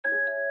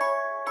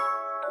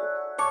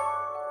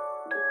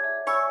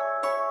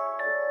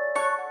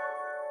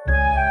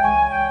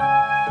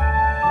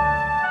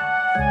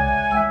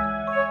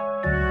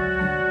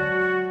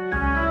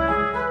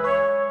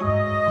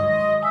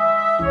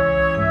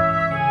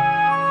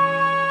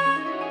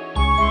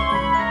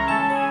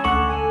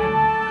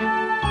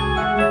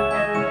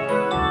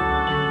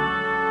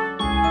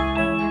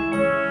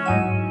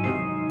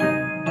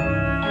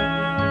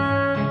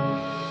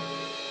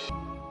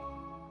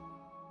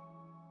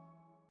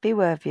Be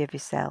worthy of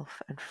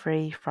yourself and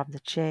free from the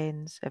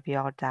chains of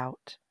your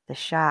doubt, the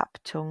sharp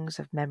tongues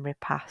of memory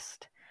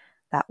past,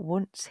 that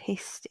once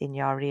hissed in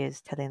your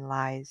ears telling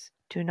lies,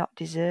 do not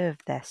deserve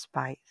their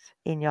spite.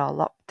 In your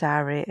locked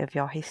diary of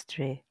your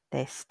history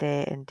they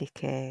stay and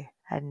decay,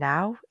 and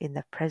now in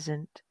the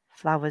present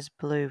flowers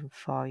bloom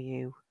for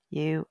you.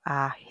 You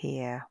are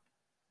here.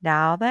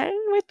 Now then,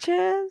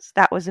 witches,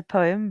 that was a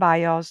poem by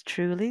yours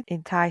truly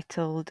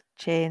entitled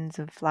Chains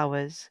and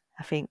Flowers.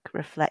 I think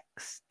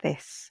reflects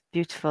this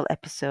beautiful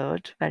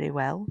episode very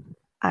well.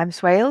 I'm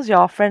Swales,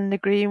 your friendly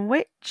green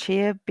witch,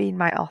 here being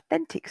my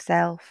authentic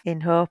self in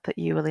hope that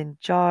you will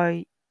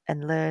enjoy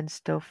and learn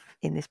stuff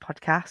in this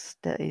podcast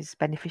that is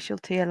beneficial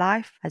to your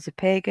life as a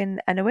pagan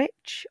and a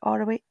witch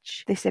or a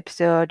witch. This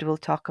episode will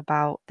talk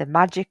about the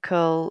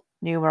magical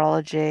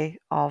numerology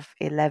of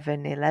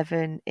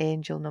 1111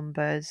 angel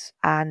numbers,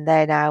 and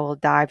then I will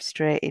dive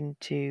straight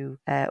into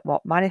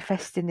what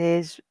manifesting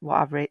is, what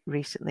I've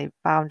recently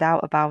found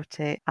out about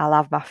it. I'll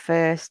have my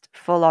first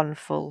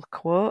full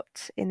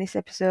quote in this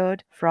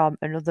episode from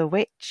another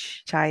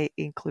witch, which I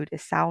include a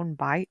sound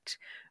bite.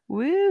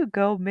 Woo,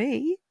 go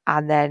me.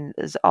 And then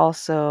there's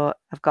also,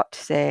 I've got to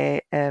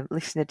say,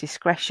 listener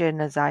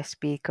discretion as I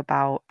speak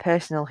about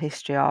personal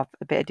history of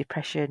a bit of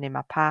depression in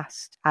my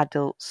past,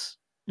 adults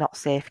not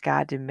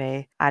safeguarding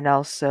me, and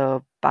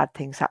also bad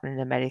things happening in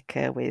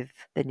America with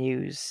the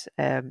news.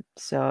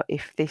 So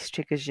if this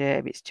triggers you,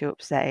 if it's too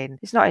upsetting,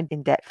 it's not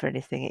in depth or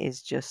anything, it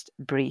is just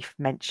brief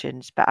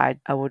mentions, but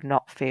I would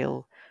not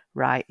feel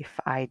right if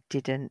I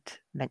didn't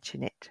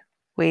mention it.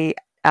 We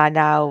are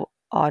now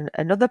on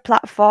another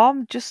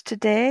platform. Just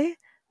today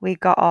we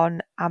got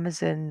on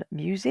Amazon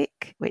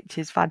Music, which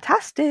is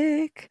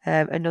fantastic.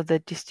 Another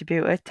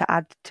distributor to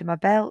add to my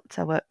belt.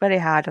 I work very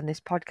hard on this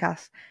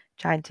podcast,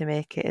 trying to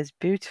make it as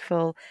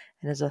beautiful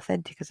and as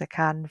authentic as I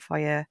can for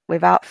you.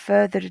 Without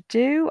further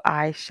ado,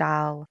 I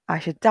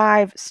should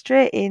dive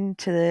straight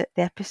into the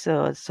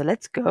episode. So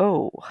let's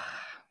go.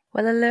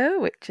 Well, hello,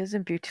 witches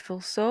and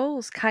beautiful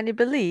souls. Can you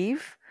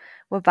believe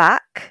we're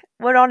back?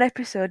 We're on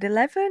episode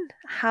 11.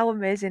 How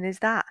amazing is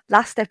that?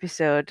 Last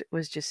episode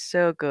was just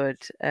so good.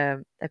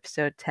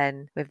 Episode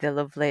 10 with the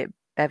lovely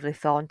Beverly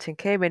Thornton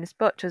came in and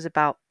spoke to us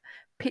about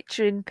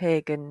picturing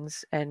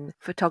pagans and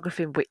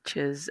photographing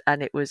witches,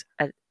 and it was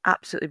an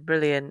absolutely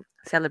brilliant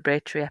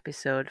celebratory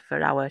episode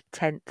for our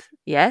 10th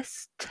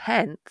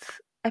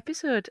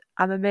episode.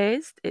 I'm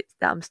amazed that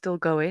I'm still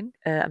going.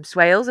 I'm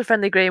Swales, a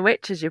friendly green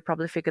witch, as you've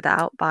probably figured that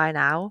out by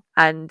now,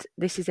 and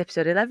this is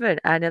episode 11,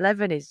 and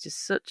 11 is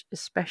just such a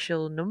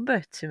special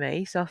number to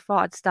me, so I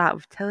thought I'd start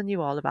with telling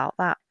you all about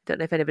that. Don't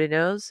know if anybody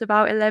knows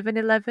about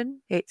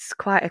 1111. It's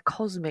quite a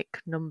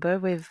cosmic number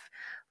with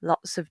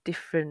lots of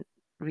different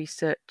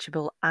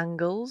researchable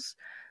angles.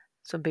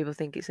 Some people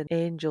think it's an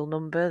angel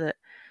number that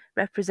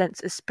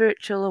represents a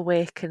spiritual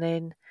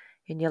awakening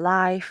in your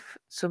life.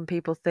 Some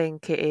people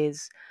think it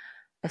is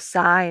a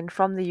sign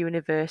from the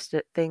universe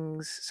that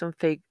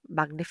something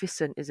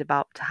magnificent is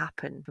about to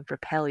happen and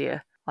propel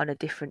you on a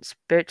different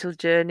spiritual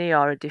journey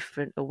or a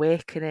different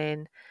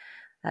awakening,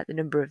 like the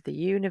number of the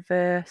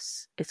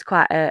universe. It's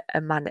quite a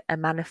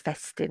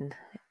manifesting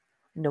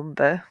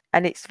number,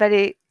 and it's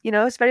very,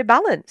 it's very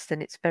balanced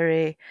and it's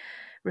very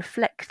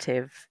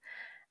reflective.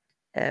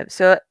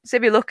 So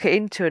if you look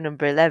into a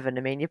number 11,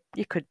 I mean,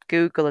 you could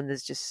Google, and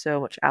there's just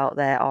so much out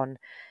there on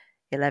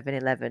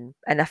 1111.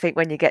 And I think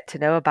when you get to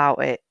know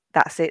about it,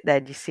 that's it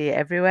then. You see it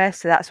everywhere.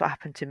 So that's what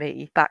happened to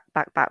me back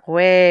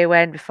way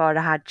when, before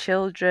I had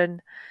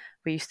children.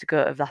 We used to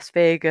go to Las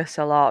Vegas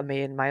a lot,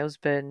 me and my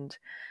husband.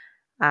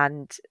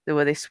 And there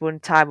were this one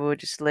time we were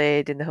just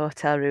laid in the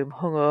hotel room,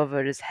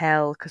 hungover as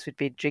hell, because we'd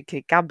been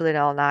drinking, gambling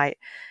all night.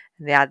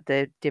 And they had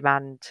the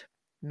demand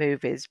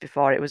movies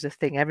before it was a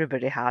thing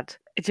everybody had.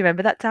 Do you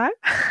remember that time?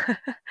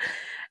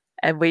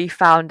 And we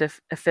found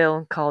a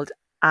film called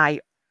I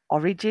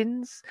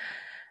Origins.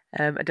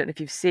 I don't know if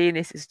you've seen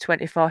this. It's a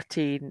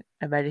 2014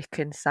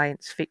 American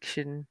science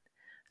fiction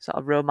sort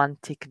of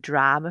romantic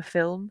drama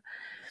film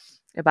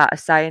about a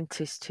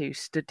scientist who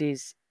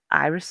studies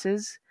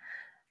irises.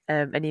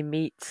 And he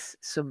meets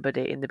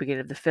somebody in the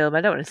beginning of the film. I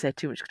don't want to say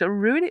too much because I don't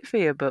ruin it for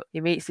you, but he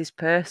meets this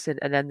person,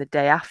 and then the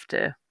day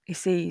after, he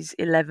sees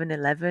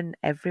 1111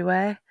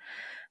 everywhere.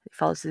 It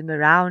follows him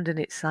around, and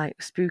it's like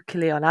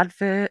spookily on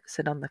adverts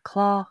and on the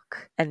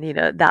clock. And,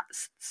 that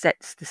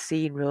sets the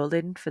scene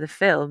rolling for the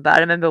film. But I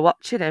remember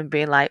watching it and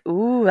being like,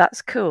 ooh,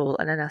 that's cool.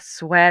 And then I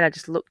swear I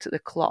just looked at the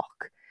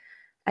clock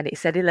and it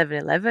said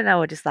 11:11. I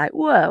was just like,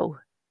 whoa,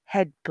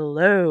 head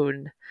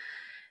blown.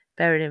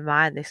 Bearing in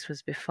mind this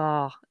was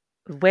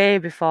way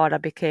before I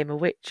became a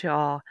witch,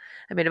 I've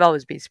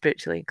always been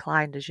spiritually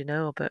inclined, as you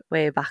know, but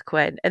way back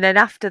when. And then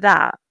after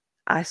that,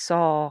 I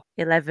saw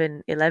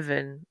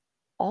 11:11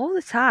 all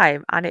the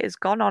time, and it has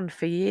gone on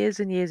for years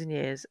and years and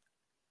years,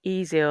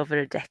 easy over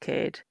a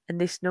decade. And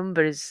this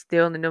number is the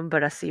only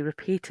number I see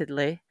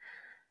repeatedly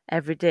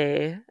every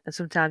day, and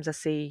sometimes I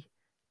see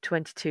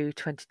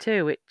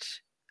 2222,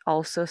 which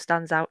also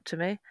stands out to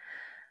me.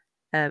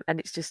 And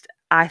it's just,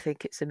 I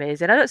think it's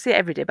amazing. I don't see it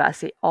every day, but I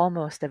see it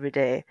almost every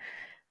day.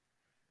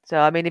 So,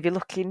 I mean, if you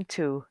look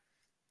into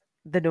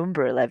the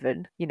number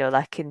 11,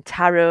 like in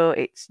tarot,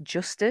 it's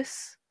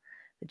justice,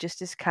 the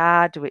justice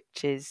card,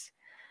 which is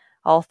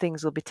all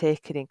things will be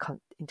taken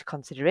into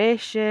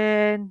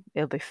consideration,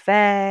 it'll be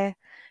fair,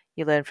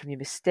 you learn from your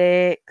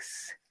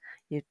mistakes,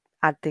 you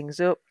add things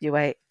up, you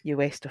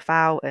weigh stuff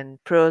out, and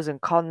pros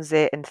and cons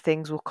it, and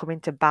things will come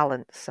into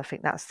balance. I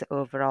think that's the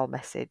overall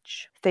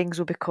message. Things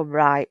will become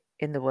right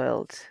in the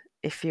world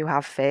if you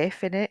have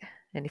faith in it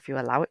and if you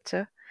allow it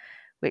to,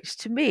 which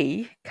to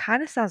me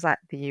kind of sounds like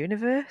the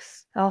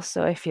universe.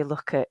 Also, if you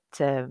look at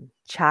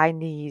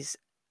Chinese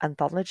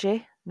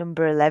anthology,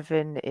 number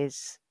 11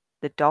 is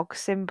the dog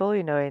symbol,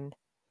 in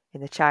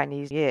the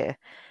Chinese year.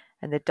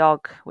 And the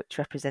dog, which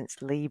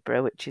represents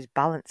Libra, which is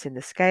balancing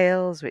the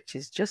scales, which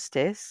is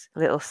justice. The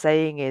little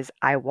saying is,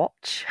 I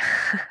watch.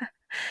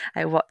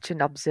 I watch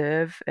and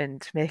observe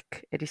and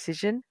make a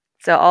decision.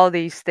 So all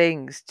these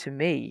things to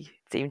me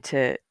seem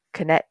to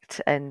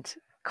connect and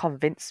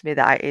convince me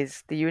that it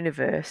is the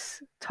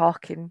universe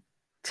talking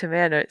to me.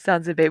 I know it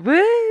sounds a bit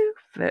woo,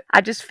 but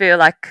I just feel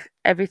like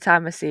every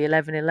time I see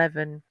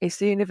 1111, it's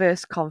the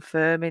universe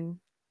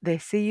confirming they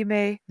see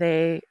me,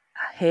 they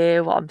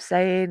hear what I'm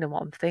saying and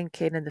what I'm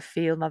thinking, and they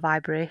feel my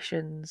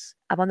vibrations.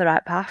 I'm on the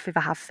right path if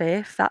I have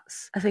faith.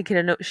 That's, I think, in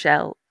a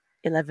nutshell,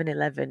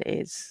 1111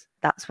 is.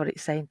 That's what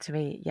it's saying to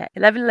me. Yeah,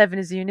 1111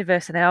 is the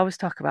universe, and I always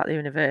talk about the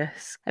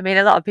universe. I mean,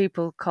 a lot of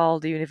people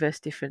call the universe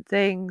different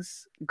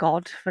things.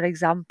 God, for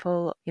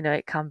example,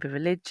 it can be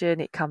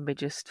religion, it can be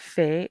just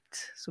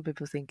fate. Some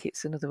people think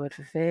it's another word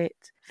for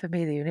fate. For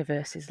me, the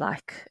universe is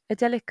like a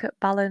delicate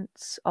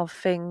balance of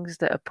things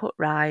that are put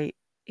right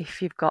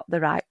if you've got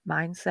the right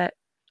mindset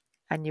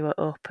and you are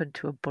open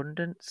to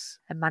abundance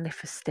and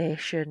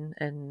manifestation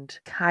and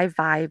high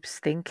vibes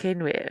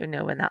thinking,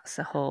 when that's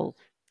a whole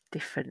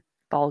different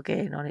ball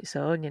game on its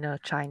own,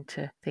 trying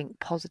to think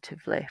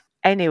positively.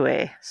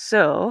 Anyway,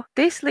 so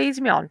this leads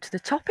me on to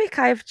the topic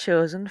I have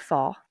chosen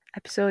for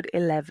episode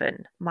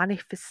 11,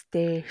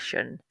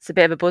 manifestation. It's a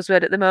bit of a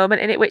buzzword at the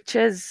moment, isn't it,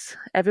 witches?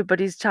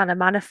 Everybody's trying to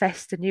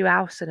manifest a new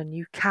house and a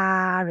new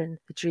car and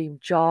the dream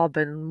job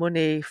and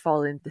money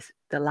falling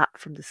the lap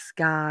from the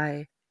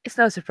sky. It's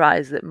no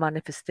surprise that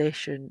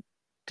manifestation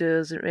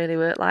doesn't really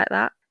work like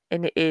that,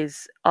 and it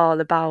is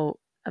all about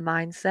a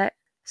mindset.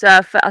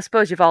 So I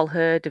suppose you've all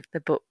heard of the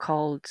book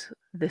called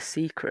The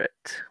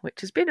Secret,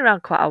 which has been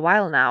around quite a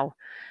while now,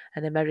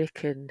 an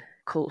American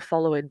cult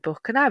following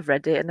book, and I've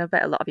read it, and I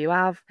bet a lot of you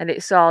have, and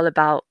it's all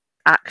about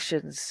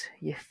actions.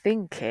 You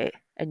think it,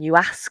 and you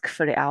ask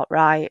for it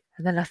outright,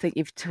 and then I think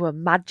you've to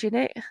imagine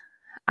it,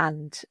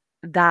 and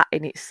that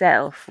in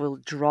itself will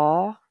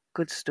draw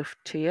good stuff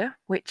to you,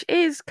 which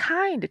is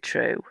kind of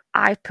true.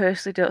 I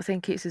personally don't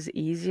think it's as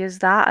easy as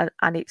that,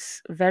 and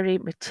it's very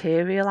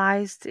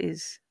materialized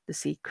is the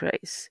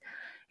secret.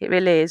 It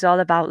really is all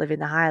about living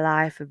the high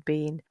life and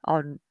being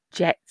on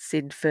jets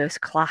in first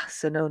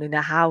class and owning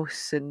a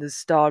house, and there's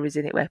stories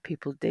in it where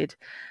people did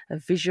a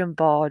vision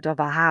board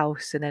of a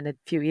house, and then a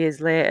few years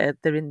later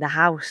they're in the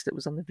house that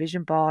was on the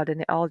vision board,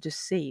 and it all just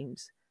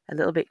seems a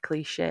little bit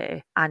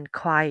cliche and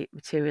quite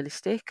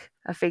materialistic.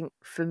 I think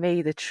for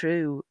me the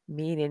true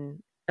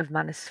meaning of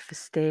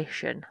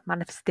manifestation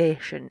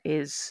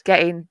is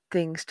getting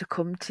things to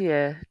come to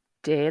you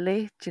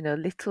daily,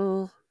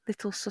 little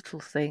subtle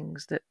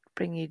things that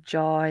bring you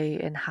joy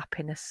and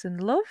happiness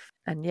and love.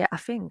 And yeah, I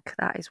think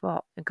that is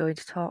what I'm going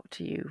to talk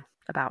to you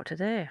about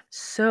today.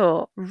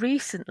 So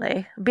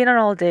recently I've been on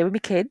holiday with my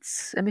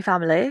kids and my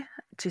family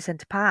to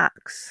Center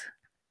Parcs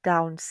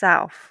down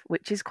south,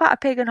 which is quite a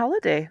pagan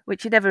holiday,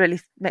 which you never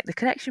really make the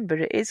connection, but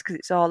it is, because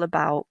it's all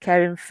about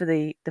caring for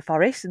the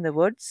forest and the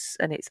woods,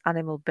 and it's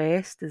animal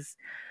based. There's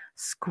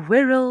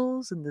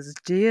squirrels and there's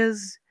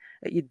deers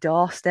at your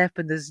doorstep,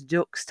 and there's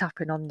ducks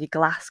tapping on your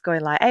glass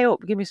going like, hey up,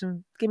 give me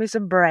some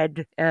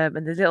bread,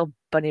 and there's little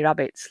bunny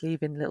rabbits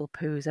leaving little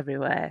poos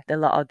everywhere. A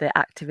lot of the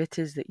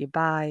activities that you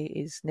buy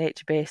is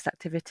nature-based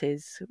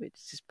activities, which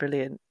is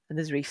brilliant. And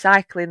there's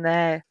recycling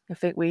there. I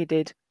think we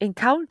did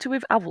Encounter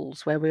with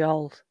Owls, where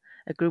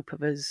a group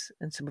of us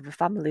and some of the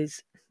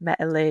families, met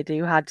a lady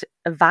who had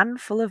a van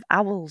full of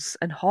owls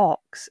and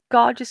hawks.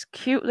 Gorgeous,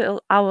 cute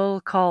little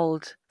owl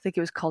called, I think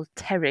it was called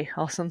Terry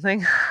or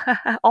something.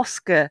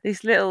 Oscar,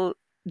 this little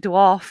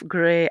dwarf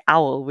grey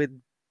owl with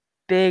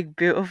big,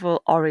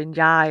 beautiful orange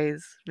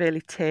eyes,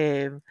 really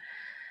tame.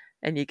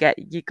 And you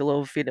get your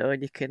glove,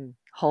 and you can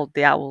hold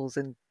the owls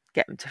and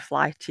get them to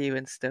fly to you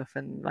and stuff,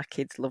 and my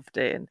kids loved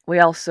it. And we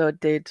also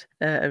did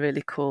a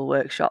really cool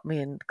workshop. Me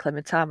and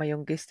Clementine, my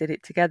youngest, did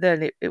it together,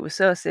 and it was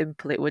so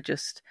simple. It would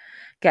just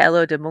get a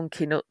load of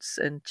monkey nuts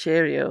and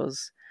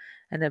Cheerios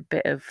and a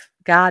bit of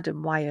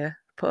garden wire,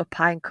 put a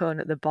pine cone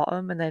at the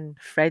bottom, and then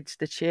thread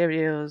the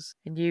Cheerios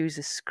and use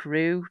a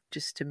screw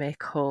just to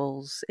make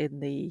holes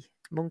in the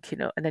monkey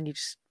nut, and then you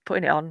just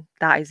putting it on,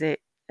 that is it,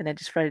 and then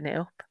just threading it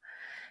up.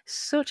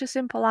 Such a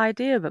simple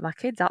idea, but my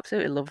kids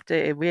absolutely loved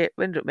it. We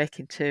ended up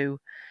making 2.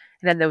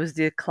 And then there was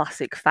the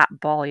classic fat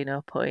ball,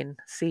 putting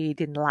seed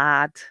in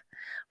lard,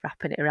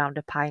 wrapping it around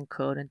a pine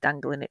cone and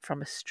dangling it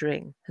from a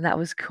string. And that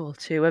was cool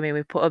too. I mean,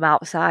 we put them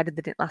outside and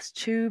they didn't last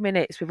 2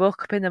 minutes. We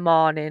woke up in the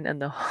morning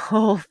and the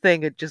whole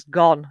thing had just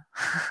gone.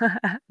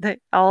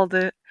 All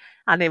the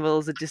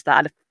animals had just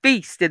had a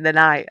feast in the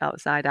night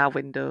outside our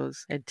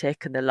windows and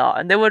taken the lot.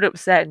 And they were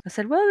upset. I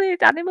said, well, the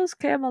animals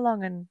came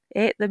along and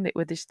ate them. It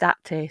would just that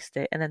taste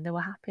it. And then they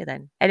were happy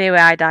then. Anyway,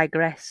 I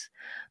digress.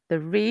 The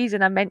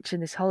reason I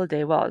mentioned this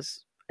holiday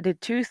was I did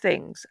 2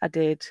 things. I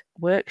did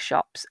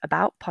workshops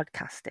about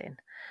podcasting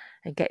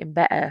and getting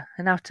better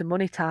and how to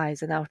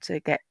monetize and how to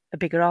get a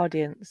bigger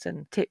audience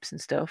and tips and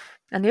stuff.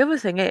 And the other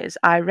thing is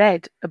I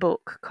read a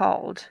book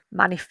called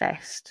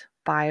Manifest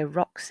by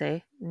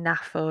Roxy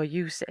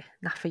Nafayuzi.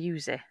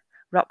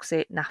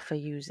 Roxy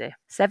Nafayuzi.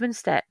 7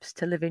 Steps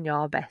to Living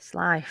Your Best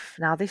Life.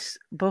 Now this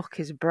book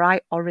is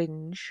bright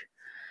orange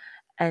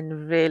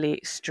and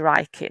really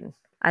striking.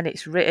 And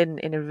it's written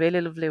in a really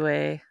lovely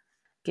way,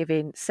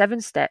 giving 7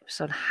 steps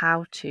on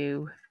how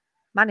to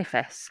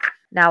manifest.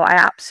 Now, I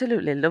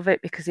absolutely love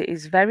it because it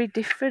is very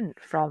different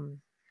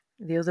from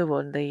the other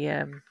one,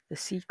 the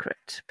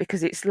Secret,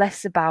 because it's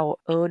less about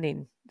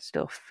owning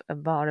stuff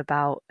and more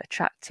about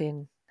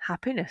attracting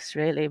happiness,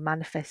 really,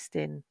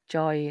 manifesting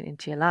joy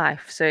into your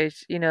life. So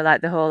it's, like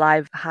the whole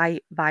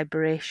high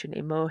vibration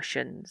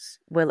emotions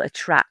will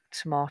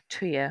attract more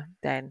to you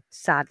than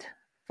sad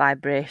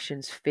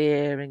vibrations,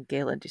 fear and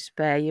guilt and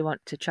despair. You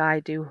want to try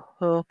do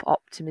hope,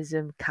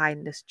 optimism,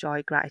 kindness,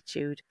 joy,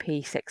 gratitude,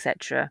 peace,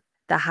 etc.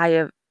 The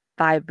higher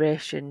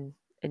vibration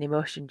and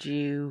emotions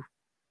you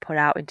put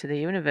out into the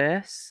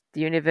universe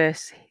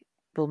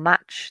will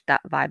match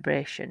that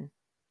vibration,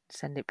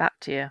 send it back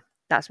to you.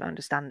 That's my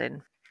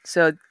understanding.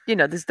 So,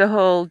 there's the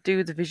whole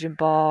do the vision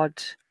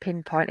board,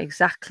 pinpoint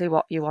exactly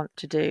what you want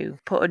to do,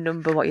 put a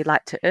number what you'd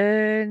like to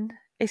earn.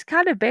 It's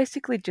kind of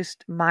basically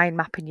just mind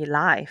mapping your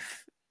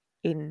life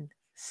in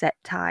set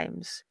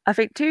times. I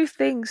think 2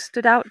 things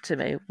stood out to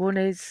me. One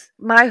is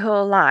my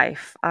whole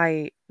life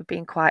I've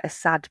been quite a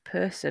sad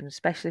person,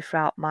 especially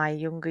throughout my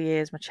younger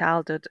years, my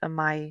childhood and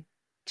my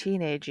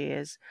teenage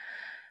years,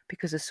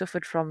 because I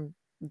suffered from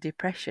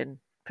depression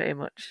pretty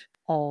much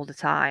all the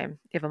time,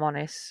 if I'm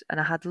honest. And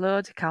I had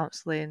loads of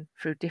counselling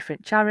through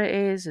different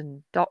charities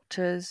and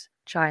doctors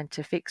trying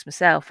to fix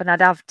myself. And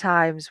I'd have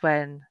times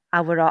when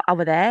I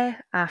were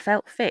there, I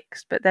felt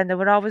fixed, but then there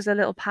were always a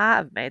little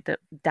part of me that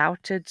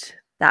doubted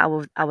that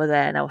I were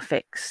there and I were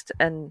fixed.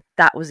 And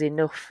that was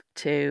enough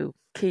to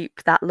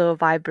keep that low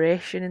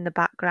vibration in the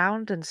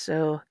background. And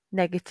so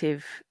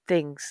negative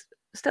things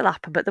still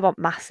happen, but they weren't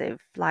massive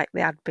like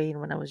they had been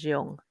when I was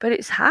young. But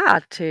it's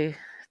hard to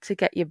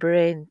get your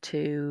brain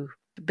to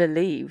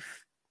believe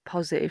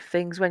positive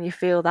things when you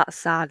feel that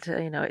sad.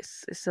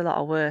 It's a lot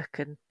of work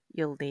and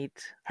you'll need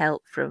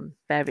help from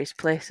various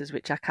places,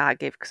 which I can't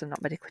give because I'm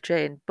not medically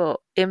trained. But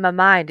in my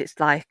mind, it's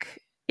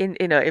like in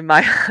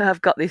my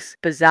I've got this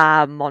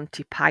bizarre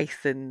Monty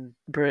Python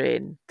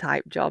brain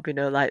type job,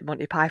 like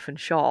Monty Python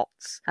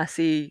shorts. I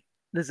see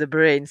there's a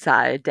brain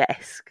sat at a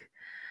desk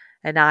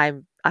and I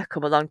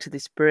come along to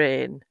this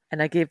brain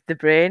and I give the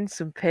brain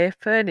some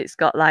paper and it's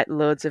got like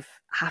loads of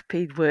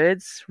happy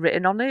words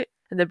written on it.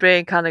 And the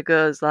brain kind of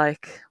goes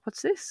like,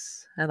 what's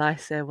this? And I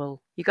say,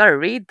 well, you got to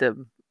read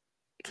them.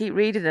 Keep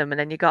reading them and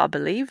then you got to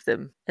believe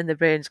them. And the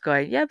brain's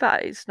going, yeah,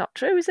 but it's not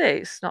true, is it?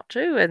 It's not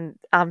true. And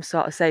I'm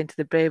sort of saying to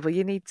the brain, well,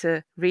 you need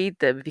to read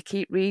them. If you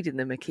keep reading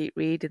them and keep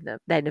reading them,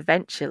 then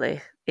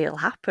eventually it'll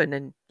happen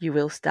and you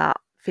will start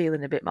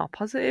feeling a bit more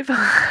positive.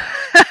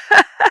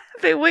 A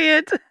bit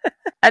weird.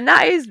 And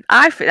I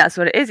think that's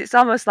what it is. It's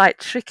almost like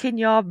tricking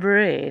your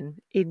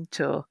brain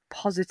into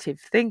positive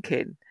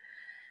thinking.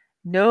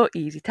 No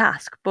easy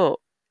task, but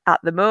at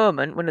the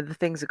moment, one of the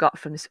things I got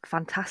from this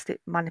fantastic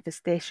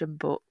manifestation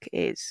book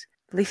is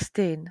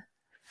listing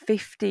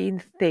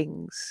 15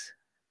 things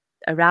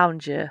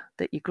around you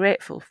that you're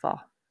grateful for.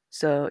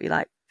 So you're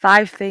like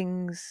 5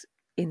 things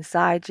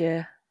inside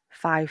you,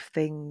 5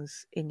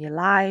 things in your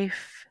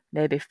life,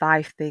 maybe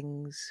 5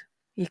 things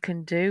you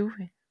can do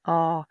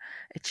or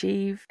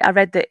achieve. I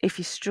read that if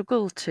you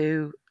struggle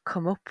to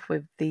come up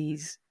with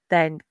these,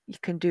 then you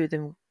can do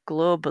them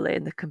globally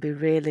and they can be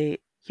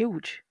really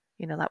huge,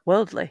 like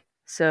worldly.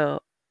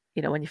 So,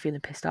 when you're feeling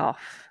pissed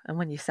off and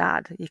when you're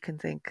sad, you can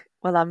think,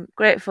 well, I'm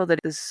grateful that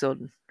there's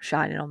sun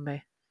shining on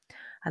me.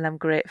 And I'm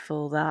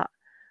grateful that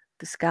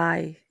the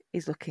sky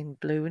is looking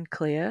blue and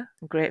clear.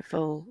 I'm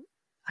grateful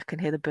I can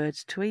hear the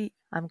birds tweet.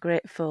 I'm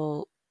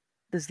grateful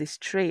there's this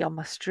tree on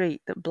my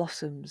street that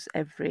blossoms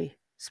every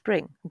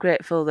spring. I'm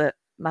grateful that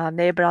my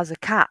neighbour has a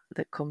cat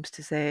that comes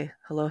to say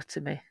hello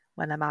to me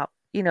when I'm out.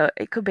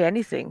 It could be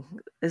anything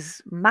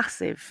as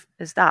massive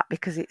as that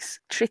because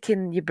it's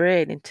tricking your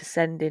brain into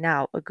sending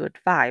out a good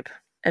vibe.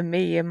 And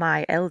me and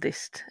my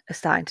eldest are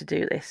starting to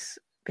do this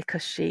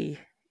because she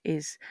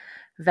is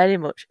very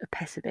much a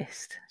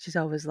pessimist. She's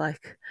always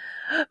like,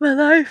 my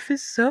life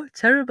is so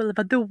terrible. I've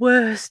had the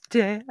worst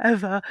day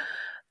ever.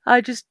 I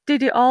just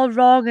did it all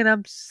wrong and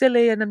I'm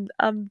silly and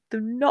I'm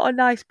not a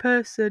nice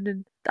person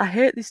and I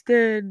hate this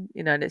day. And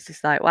it's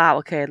just like, wow,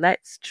 okay,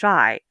 let's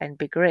try and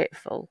be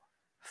grateful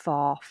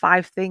for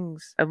 5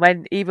 things.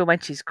 And even when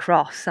she's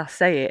cross, I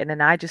say it and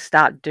then I just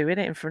start doing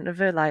it in front of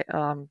her, like, oh,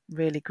 I'm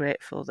really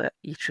grateful that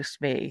you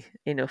trust me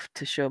enough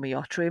to show me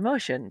your true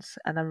emotions.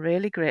 And I'm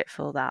really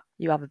grateful that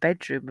you have a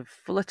bedroom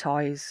full of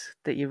toys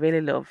that you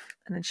really love.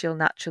 And then she'll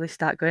naturally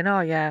start going,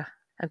 oh yeah,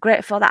 I'm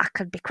grateful that I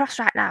can be cross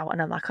right now. And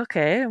I'm like,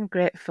 okay, I'm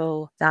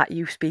grateful that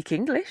you speak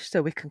English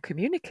so we can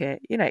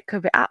communicate. You know, it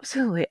could be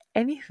absolutely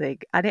anything.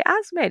 And it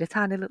has made a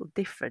tiny little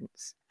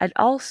difference. And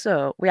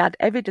also, we had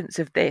evidence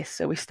of this.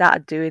 So we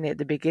started doing it at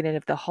the beginning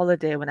of the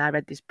holiday when I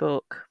read this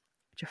book,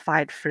 which I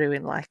fired through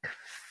in like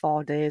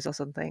 4 days or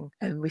something.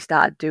 And we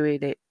started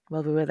doing it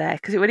while we were there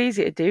because it was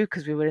easy to do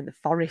because we were in the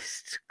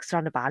forest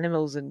surrounded by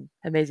animals and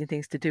amazing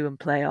things to do and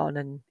play on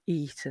and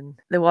eat. And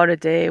there was a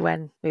day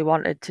when we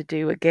wanted to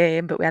do a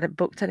game but we hadn't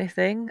booked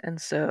anything, and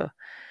so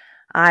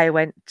I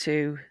went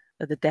to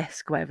the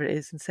desk, whatever it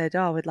is, and said,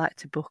 oh, we'd like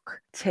to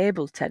book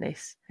table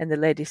tennis. And the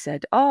lady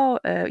said, oh,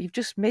 you've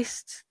just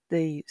missed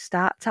the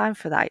start time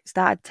for that. It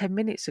started 10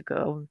 minutes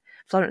ago. And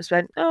Florence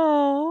went,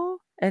 oh,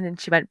 and then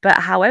she went, but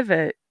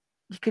however,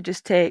 you could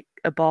just take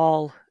a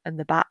ball and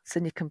the bats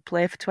and you can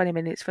play for 20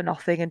 minutes for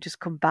nothing and just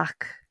come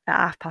back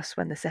at 1:30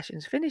 when the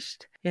session's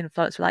finished. And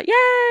Florence was like,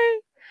 yay!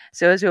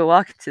 So as we were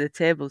walking to the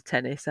table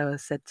tennis, I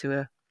said to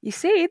her, you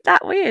see, isn't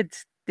that weird?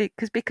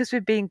 Because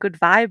we've been good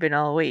vibing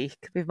all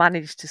week, we've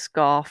managed to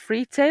score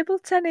free table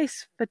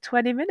tennis for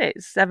 20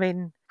 minutes. I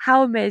mean,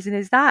 how amazing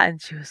is that?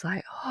 And she was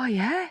like, oh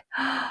yeah.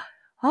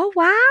 Oh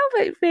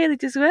wow, it really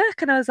does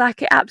work. And I was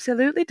like, it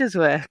absolutely does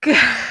work.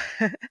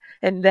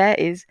 And there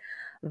is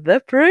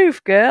the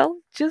proof, girl.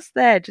 Just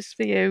there, just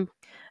for you.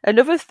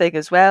 Another thing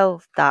as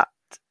well that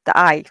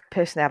I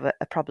personally have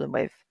a problem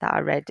with that I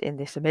read in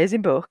this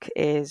amazing book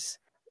is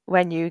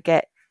when you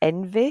get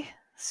envy.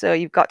 So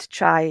you've got to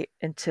try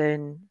and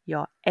turn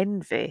your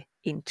envy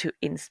into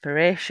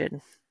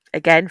inspiration.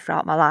 Again,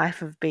 throughout my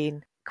life, I've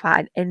been quite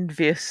an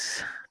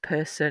envious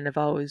person. I've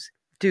always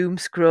doom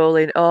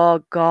scrolling.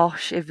 Oh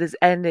gosh, if there's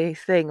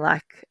anything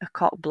like a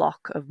cock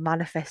block of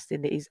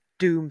manifesting, it is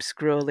doom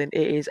scrolling.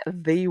 It is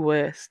the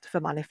worst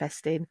for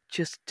manifesting.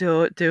 Just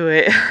don't do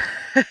it.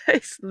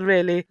 It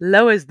really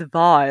lowers the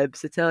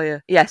vibes, I tell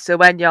you. Yeah, so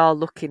when you're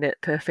looking at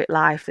perfect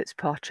life that's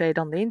portrayed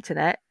on the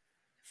internet,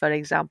 for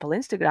example,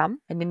 Instagram,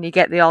 and then you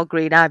get the all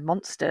green-eyed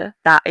monster,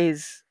 that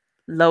is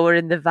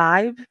lowering the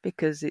vibe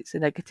because it's a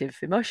negative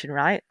emotion,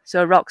 right?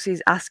 So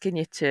Roxy's asking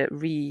you to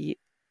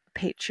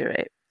re-picture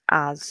it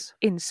as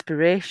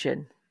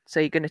inspiration. So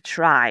you're going to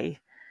try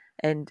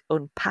and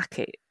unpack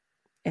it.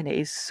 And it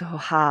is so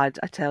hard,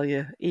 I tell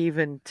you.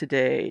 Even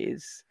today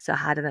is so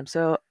hard, and I'm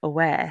so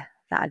aware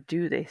that I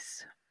do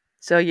this.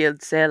 So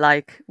you'd say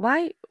like,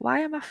 why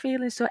am I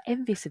feeling so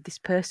envious of this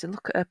person?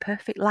 Look at her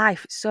perfect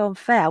life. It's so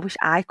unfair. I wish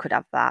I could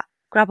have that.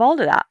 Grab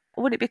hold of that.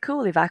 Wouldn't it be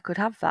cool if I could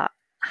have that?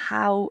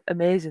 How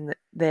amazing that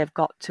they've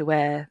got to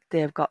where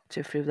they've got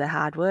to through their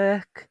hard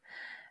work,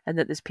 and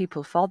that there's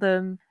people for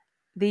them.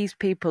 These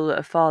people that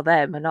are for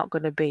them are not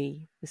going to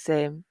be the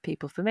same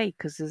people for me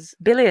because there's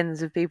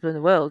billions of people in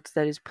the world.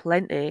 There is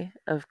plenty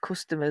of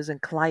customers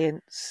and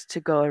clients to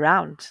go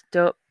around.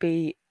 Don't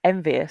be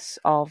envious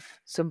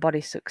of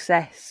somebody's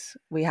success.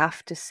 We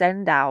have to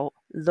send out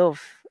love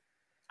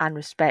and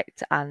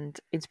respect and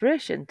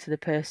inspiration to the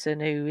person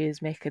who is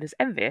making us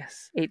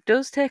envious. It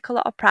does take a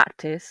lot of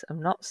practice.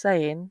 I'm not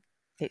saying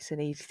it's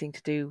an easy thing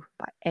to do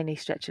by any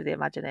stretch of the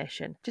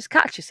imagination. Just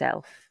catch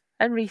yourself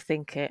and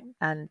rethink it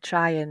and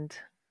try and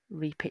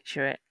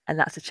repicture it. And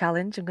that's a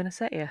challenge I'm going to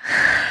set you.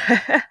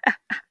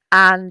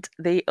 And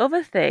the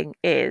other thing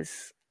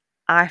is,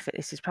 I think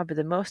this is probably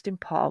the most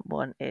important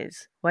one,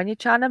 is when you're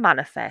trying to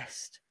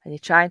manifest and you're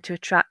trying to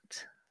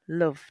attract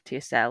love to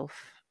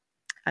yourself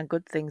and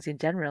good things in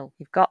general,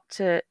 you've got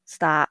to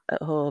start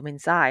at home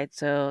inside.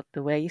 So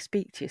the way you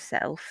speak to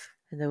yourself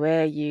and the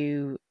way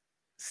you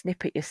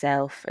snip at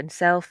yourself and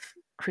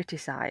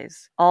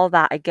self-criticize, all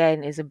that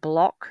again is a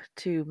block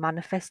to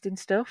manifesting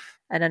stuff.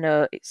 And I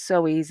know it's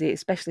so easy,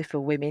 especially for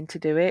women, to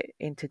do it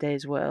in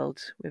today's world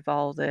with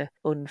all the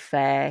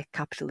unfair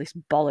capitalist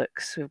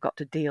bollocks we've got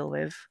to deal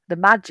with. The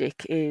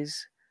magic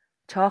is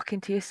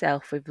talking to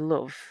yourself with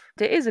love.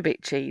 It is a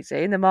bit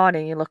cheesy. In the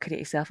morning, you're looking at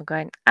yourself and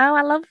going, oh,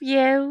 I love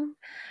you.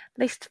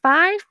 List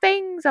 5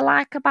 things I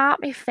like about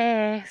my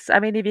face. I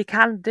mean, if you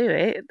can do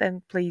it,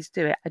 then please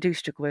do it. I do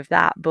struggle with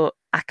that, but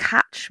I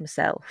catch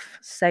myself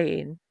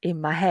saying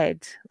in my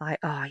head, like,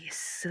 oh, you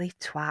silly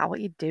twat, what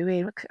are you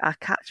doing? I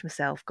catch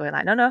myself going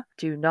like, no,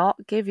 do not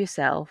give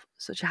yourself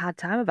such a hard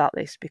time about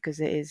this,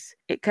 because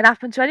it can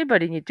happen to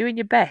anybody and you're doing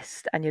your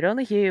best and you're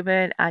only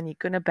human and you're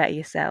going to better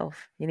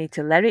yourself. You need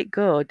to let it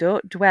go.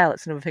 Don't dwell.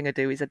 That's another thing I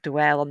do, is I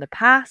dwell on the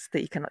past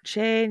that you cannot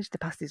change. The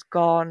past is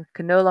gone,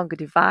 can no longer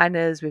define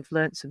us. We've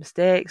learnt some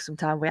mistakes.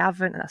 Sometimes we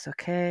haven't, and that's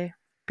okay.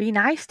 Be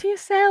nice to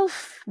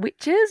yourself,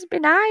 witches, be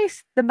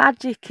nice. The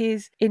magic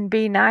is in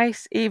being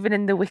nice. Even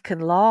in the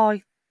Wiccan law,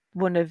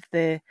 one of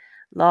the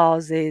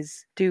laws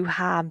is do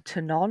harm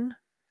to none.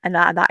 And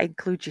that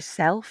includes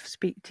yourself.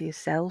 Speak to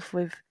yourself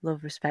with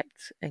love,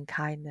 respect and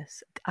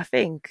kindness. I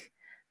think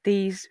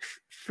these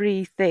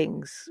 3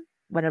 things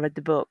when I read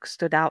the book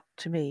stood out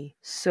to me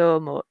so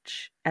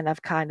much, and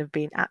I've kind of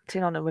been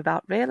acting on them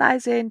without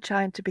realising,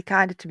 trying to be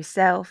kinder to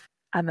myself,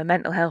 and my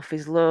mental health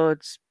is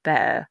loads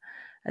better.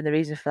 And the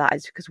reason for that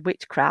is because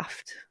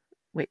witchcraft,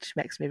 which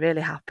makes me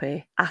really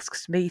happy,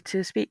 asks me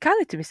to speak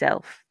kindly to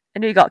myself.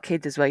 And you got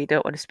kids as well, you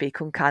don't want to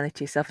speak unkindly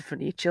to yourself in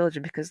front of your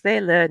children because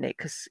they learn it,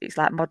 because it's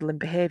like modelling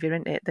behaviour,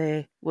 isn't it?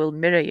 They will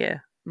mirror you.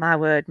 My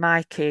word,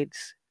 my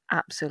kids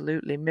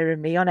absolutely mirror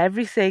me on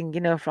everything,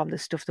 from the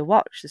stuff they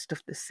watch, the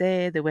stuff they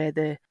say, the way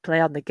they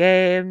play on the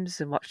games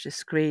and watch the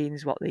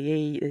screens, what they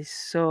eat. There's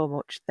so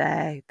much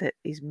there that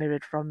is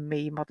mirrored from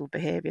me, model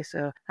behaviour.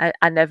 So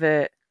I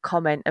never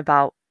comment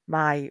about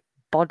my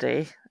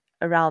body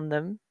around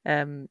them.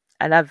 And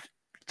I've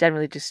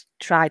generally just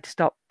tried to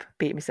stop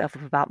beating myself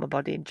up about my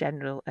body in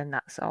general, and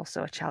that's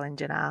also a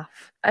challenge and a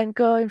half. And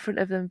go in front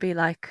of them and be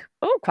like,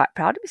 oh, I'm quite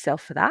proud of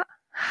myself for that.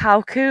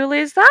 How cool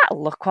is that?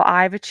 Look what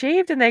I've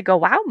achieved. And they go,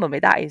 wow, mummy,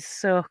 that is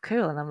so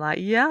cool. And I'm like,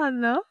 yeah, I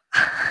know.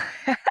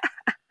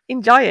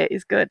 Enjoy it.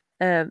 It's good.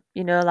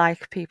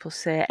 Like people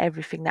say,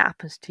 everything that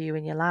happens to you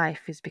in your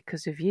life is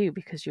because of you,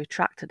 because you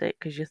attracted it,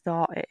 because you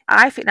thought it.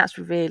 I think that's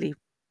really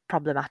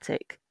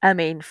problematic. I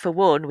mean, for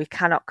one, we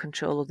cannot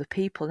control other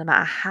people, no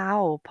matter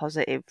how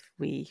positive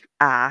we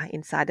are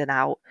inside and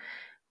out.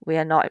 We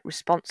are not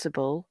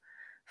responsible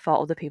for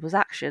other people's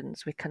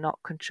actions. We cannot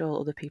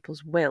control other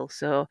people's will.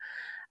 So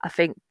I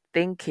think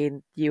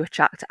thinking you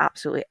attract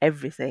absolutely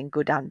everything,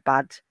 good and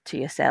bad, to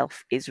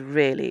yourself is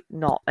really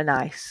not a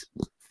nice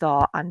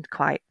thought and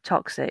quite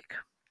toxic.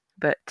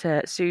 But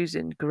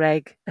Susan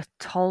Gregg, a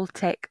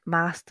Toltec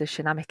master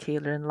shamanic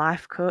healer and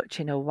life coach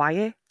in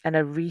Hawaii, and I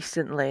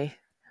recently,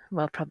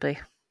 probably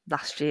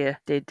last year,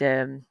 did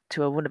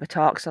one of her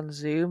talks on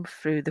Zoom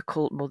through the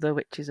Cult Mother,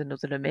 which is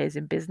another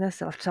amazing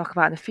business I'll have to talk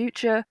about in the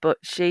future. But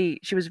she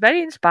was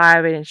very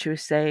inspiring, and she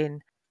was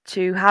saying,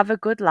 to have a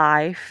good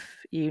life,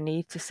 you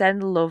need to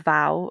send love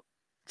out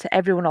to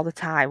everyone all the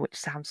time, which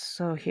sounds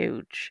so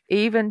huge.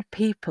 Even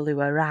people who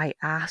are right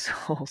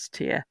assholes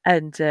to you.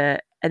 And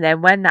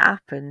then when that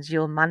happens,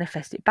 you'll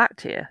manifest it back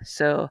to you.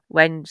 So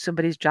when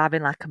somebody's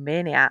driving like a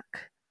maniac,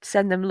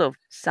 send them love.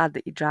 Sad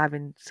that you're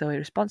driving so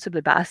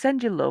irresponsibly, but I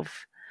send you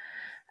love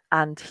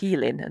and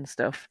healing and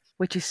stuff,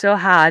 which is so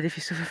hard if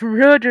you suffer from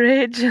road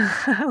rage,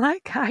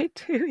 like I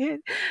do.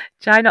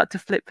 Try not to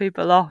flip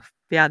people off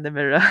behind the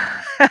mirror.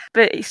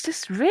 But it's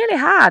just really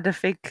hard. I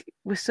think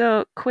we're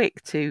so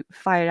quick to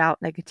fire out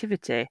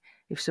negativity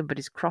if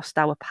somebody's crossed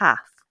our path,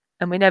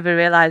 and we never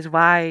realise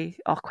why,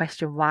 or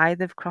question why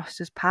they've crossed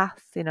us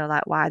path,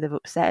 like why they've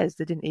upset us.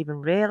 They didn't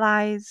even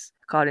realise.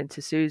 According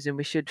to Susan,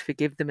 we should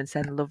forgive them and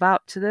send love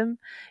out to them.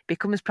 It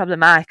becomes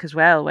problematic as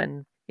well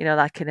when,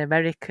 like in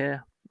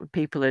America, when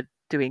people are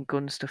doing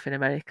gun stuff in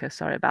America.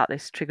 Sorry about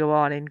this, trigger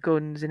warning,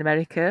 guns in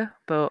America,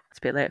 but it's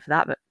a bit late for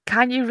that. But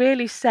can you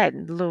really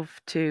send love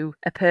to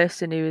a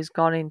person who has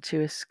gone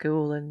into a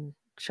school and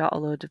shot a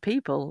load of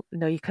people?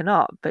 No, you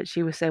cannot. But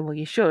she was saying, well,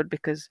 you should,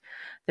 because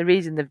the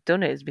reason they've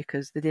done it is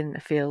because they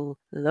didn't feel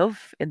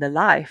love in their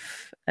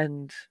life,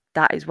 and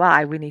that is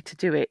why we need to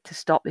do it to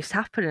stop this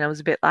happening. I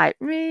was a bit like,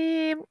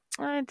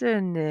 I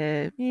don't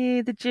know,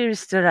 the jury's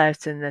still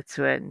out on that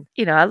one.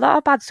 A lot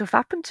of bad stuff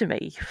happened to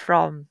me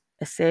from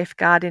a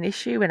safeguarding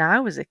issue when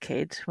I was a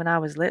kid. When I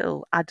was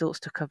little,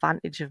 adults took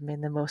advantage of me in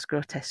the most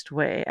grotesque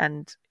way,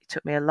 and it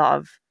took me a lot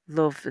of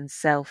love and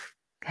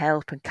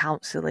self-help and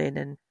counselling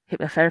and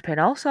hypnotherapy and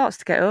all sorts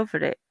to get over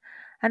it.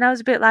 And I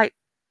was a bit like,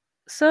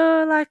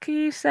 so, like, are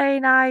you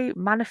saying I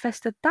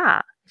manifested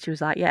that? She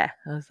was like, yeah.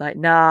 I was like,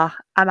 nah,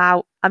 I'm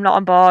out. I'm not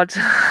on board.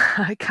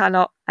 I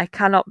cannot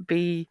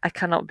be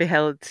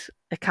held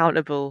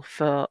accountable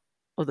for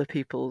other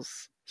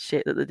people's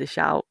shit that they dish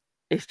out.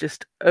 It's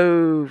just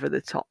over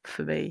the top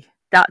for me.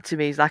 That to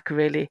me is like a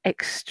really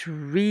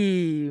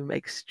extreme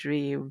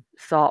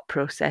thought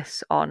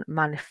process on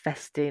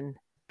manifesting.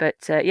 But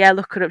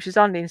look her up. She's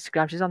on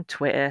Instagram. She's on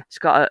Twitter. She's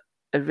got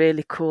a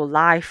really cool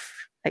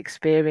life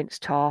experience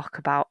talk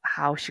about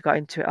how she got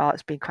into it.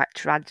 It's been quite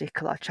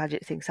tragic. A lot of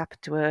tragic things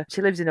happened to her.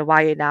 She lives in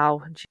Hawaii now,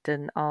 and she's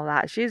done all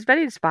that. She's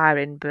very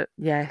inspiring. But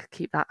yeah,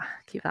 keep that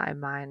in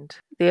mind.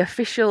 The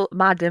official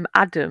Madam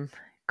Adam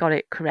got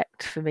it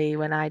correct for me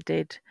when I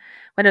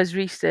was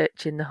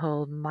researching the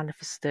whole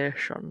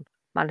manifestation.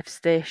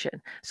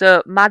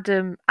 So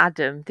Madam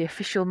Adam, the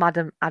official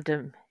Madam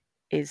Adam,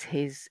 is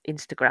his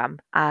Instagram.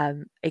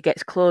 It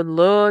gets cloned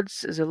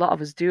loads, as a lot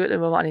of us do at the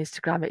moment on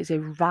Instagram. It is a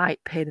right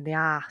pain in the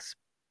ass,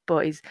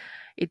 but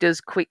he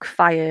does quick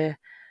fire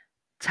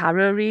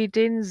tarot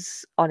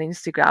readings on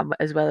Instagram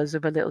as well as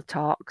other little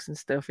talks and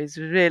stuff. It's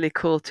really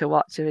cool to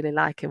watch. I really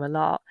like him a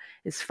lot.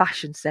 His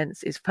fashion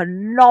sense is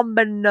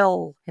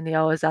phenomenal, and he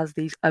always has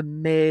these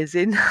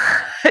amazing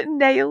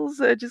nails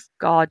that are just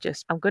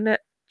gorgeous. I'm gonna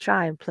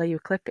try and play you a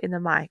clip in the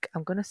mic.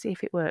 I'm gonna see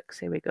if it works.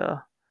 Here we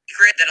go.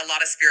 That a lot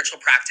of spiritual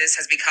practice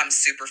has become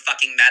super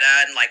fucking meta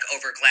and like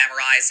over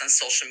glamorized on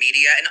social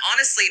media and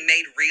honestly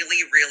made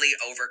really, really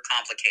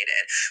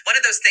overcomplicated. One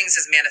of those things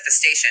is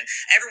manifestation.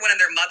 Everyone and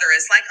their mother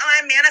is like, oh,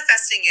 I'm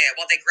manifesting it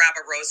while they grab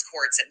a rose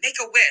quartz and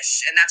make a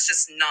wish. And that's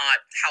just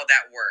not how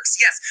that works.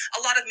 Yes,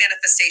 a lot of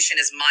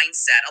manifestation is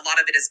mindset. A lot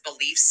of it is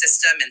belief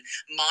system and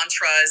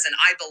mantras. And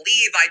I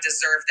believe I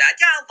deserve that.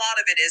 Yeah, a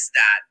lot of it is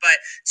that. But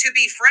to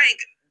be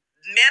frank,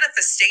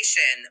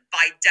 manifestation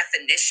by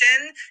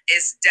definition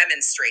is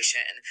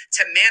demonstration.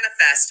 To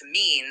manifest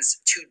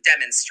means to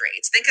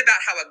demonstrate. Think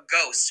about how a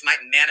ghost might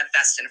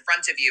manifest in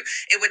front of you.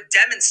 It would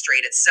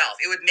demonstrate itself.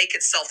 It would make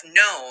itself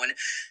known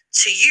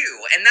to you.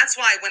 And that's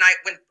why when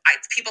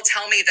people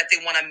tell me that they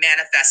want to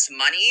manifest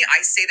money,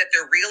 I say that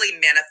they're really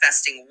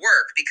manifesting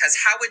work, because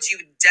how would you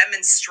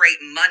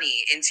demonstrate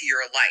money into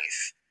your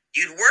life?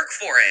 You'd work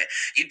for it.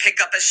 You'd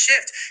pick up a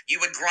shift. You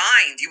would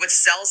grind. You would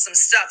sell some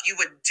stuff. You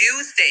would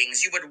do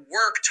things. You would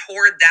work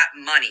toward that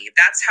money.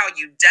 That's how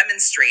you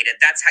demonstrate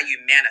it. That's how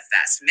you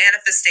manifest.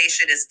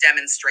 Manifestation is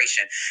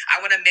demonstration. I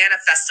want to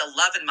manifest a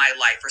love in my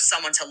life or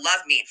someone to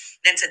love me.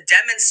 Then to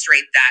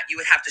demonstrate that, you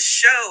would have to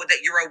show that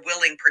you're a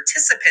willing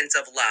participant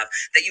of love,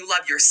 that you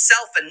love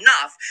yourself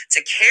enough to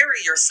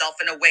carry yourself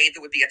in a way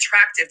that would be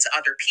attractive to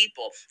other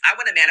people. I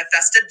want to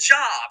manifest a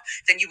job.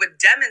 Then you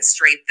would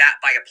demonstrate that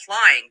by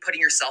applying,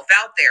 putting yourself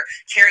out there,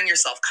 carrying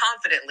yourself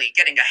confidently,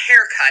 getting a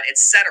haircut,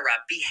 etc.,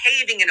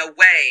 behaving in a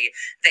way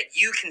that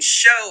you can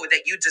show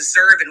that you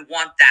deserve and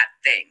want that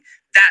thing.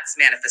 That's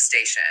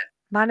manifestation.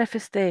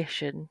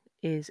 Manifestation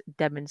is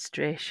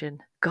demonstration.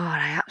 God,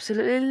 I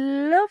absolutely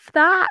love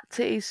that.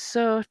 It is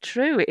so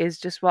true. It is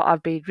just what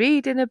I've been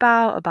reading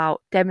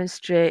about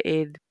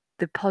demonstrating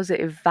the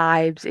positive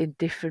vibes in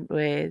different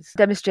ways,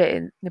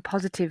 demonstrating the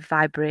positive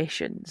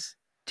vibrations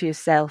to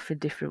yourself in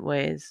different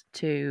ways,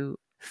 to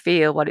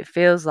feel what it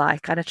feels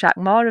like and attract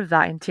more of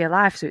that into your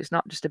life. So it's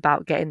not just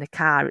about getting the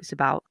car, it's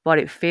about what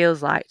it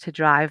feels like to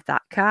drive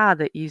that car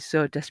that you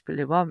so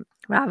desperately want,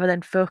 rather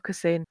than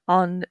focusing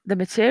on the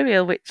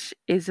material, which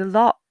is a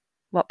lot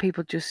what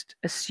people just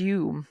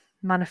assume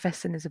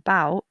manifesting is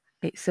about.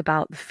 It's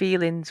about the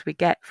feelings we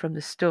get from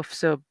the stuff.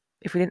 So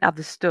if we didn't have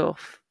the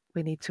stuff,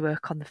 we need to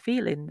work on the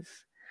feelings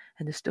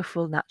and the stuff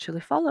will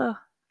naturally follow.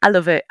 I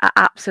love it. I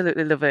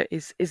absolutely love it.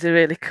 Is a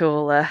really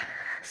cool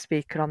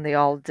speaker on the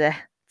old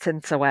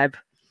Tinterweb.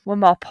 One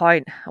more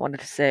point I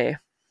wanted to say.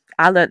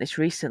 I learnt this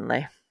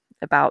recently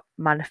about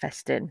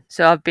manifesting.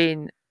 So I've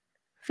been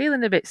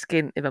feeling a bit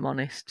skint, if I'm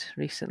honest,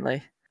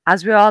 recently.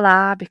 As we all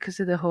are, because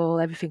of the whole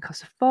everything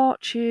costs a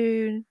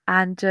fortune.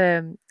 And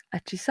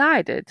I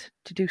decided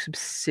to do some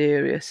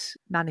serious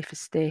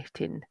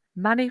manifestation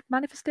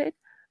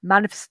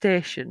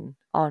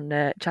on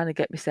trying to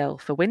get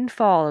myself a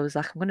windfall. I was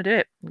like, I'm going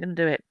to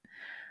do it.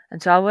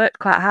 And so I worked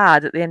quite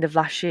hard at the end of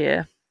last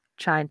year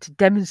trying to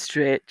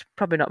demonstrate,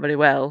 probably not very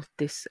well,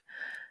 this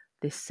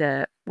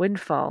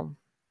windfall.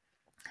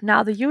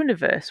 Now the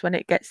universe, when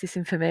it gets this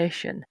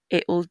information,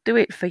 it will do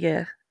it for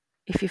you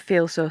if you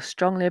feel so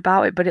strongly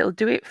about it, but it'll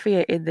do it for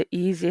you in the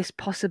easiest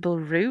possible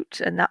route,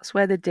 and that's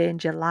where the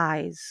danger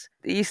lies.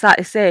 You start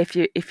to say,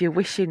 if you're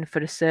wishing for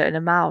a certain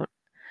amount,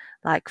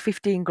 like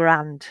 15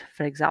 grand,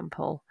 for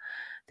example,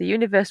 the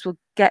universe will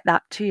get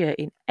that to you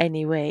in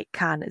any way it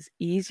can, as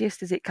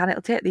easiest as it can.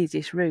 It'll take the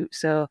easiest route.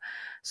 So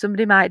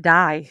somebody might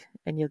die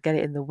and you'll get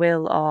it in the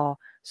will, or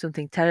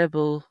something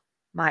terrible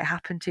might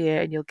happen to you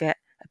and you'll get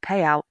a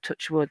payout,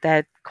 touch wood.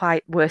 They're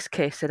quite worst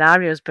case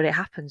scenarios, but it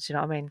happens, you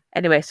know what I mean?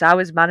 Anyway, so I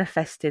was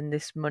manifesting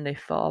this money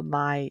for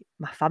my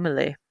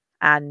family,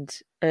 and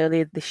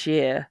earlier this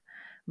year,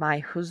 my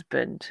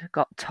husband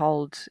got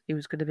told he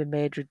was going to be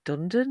made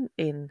redundant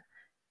in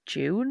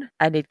June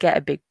and he'd get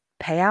a big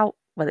payout.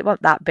 Well, it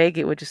wasn't that big,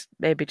 it was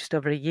just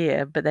over a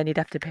year, but then he'd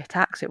have to pay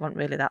tax. It wasn't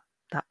really that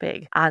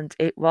big. And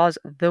it was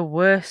the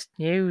worst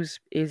news.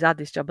 He's had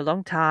this job a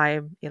long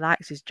time. He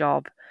likes his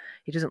job.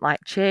 He doesn't like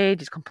change.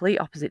 He's complete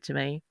opposite to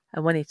me.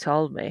 And when he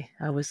told me,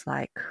 I was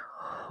like,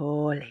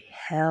 holy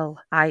hell.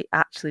 I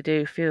actually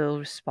do feel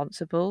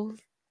responsible.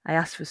 I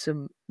asked for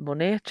some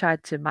money,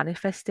 tried to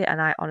manifest it,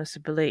 and I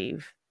honestly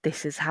believe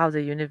this is how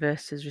the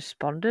universe has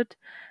responded.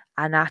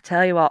 And I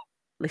tell you what,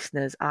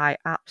 listeners, I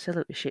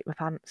absolutely shit my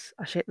pants.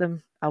 I shit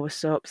them. I was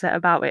so upset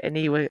about it, and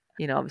he was,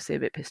 obviously a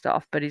bit pissed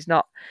off, but he's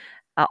not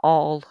at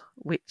all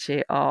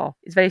witchy, or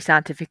he's very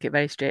scientific and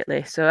very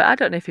straight-laced. So I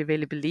don't know if he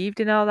really believed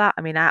in all that.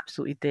 I mean, I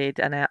absolutely did,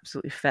 and I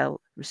absolutely felt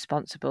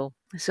responsible.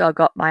 So I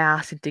got my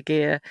ass into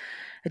gear.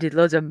 I did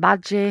loads of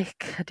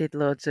magic. I did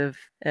loads of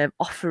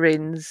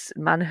offerings,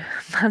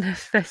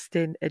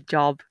 manifesting a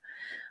job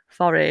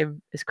for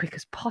him as quick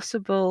as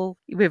possible,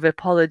 with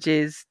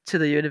apologies to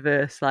the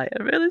universe, like,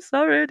 I'm really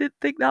sorry, I didn't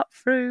think that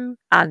through.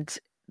 And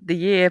the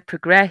year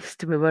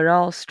progressed, and we were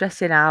all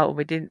stressing out, and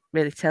we didn't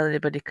really tell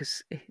anybody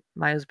because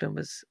my husband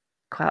was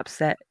quite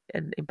upset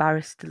and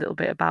embarrassed a little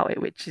bit about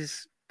it, which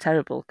is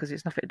terrible because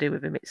it's nothing to do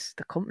with him, it's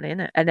the company,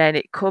 isn't it? And then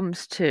it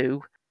comes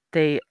to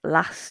the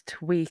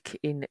last week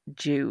in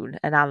June,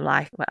 and I'm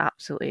like, we're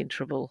absolutely in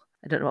trouble.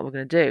 I don't know what we're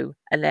going to do.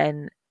 And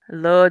then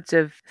loads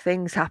of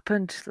things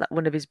happened. Like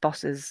one of his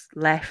bosses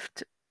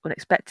left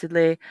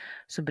unexpectedly.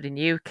 Somebody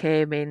new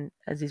came in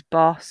as his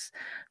boss.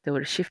 There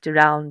were a shift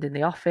around in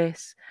the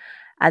office.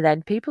 And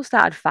then people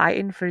started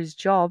fighting for his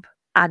job,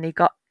 and he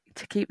got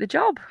to keep the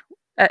job.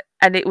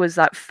 And it was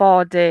like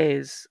 4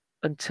 days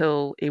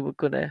until he was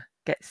going to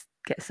get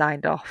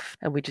signed off,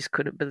 and we just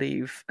couldn't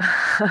believe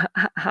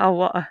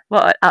what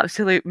an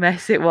absolute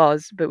mess it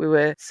was. But we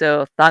were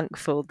so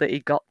thankful that he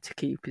got to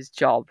keep his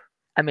job.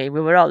 I mean,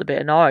 we were all a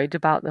bit annoyed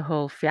about the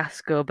whole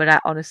fiasco, but I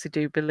honestly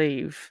do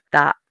believe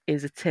that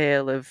is a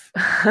tale of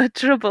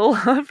trouble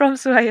from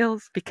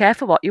Swales. Be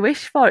careful what you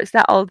wish for. It's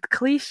that old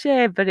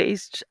cliche, but it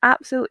is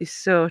absolutely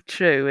so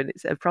true, and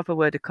it's a proper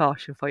word of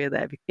caution for you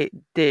there. It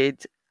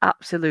did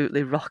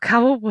absolutely rock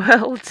our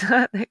world.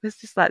 It was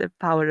just like the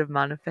power of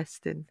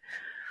manifesting.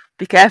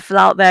 Be careful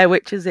out there,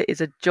 witches. It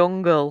is a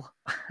jungle.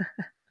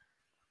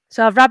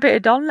 So I've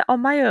rabbited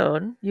on my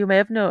own, you may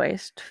have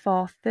noticed,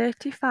 for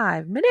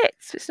 35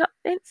 minutes. It's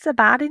so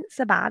bad.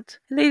 It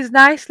leads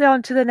nicely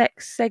on to the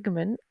next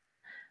segment.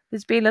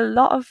 There's been a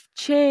lot of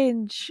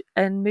change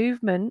and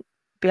movement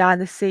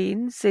behind the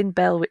scenes in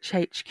Bell Witch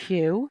HQ.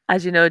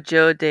 As you know,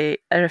 Jodie,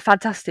 a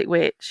fantastic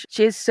witch.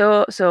 She's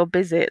so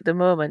busy at the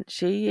moment.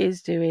 She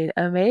is doing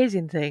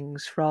amazing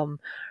things, from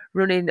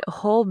running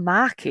whole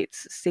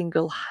markets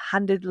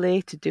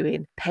single-handedly to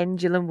doing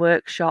pendulum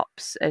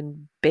workshops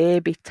and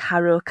baby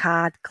tarot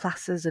card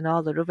classes and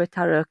all the other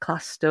tarot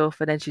class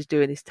stuff. And then she's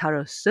doing this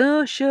tarot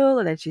social,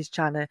 and then she's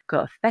trying to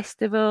go to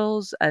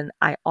festivals. And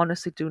I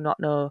honestly do not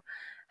know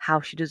how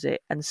she does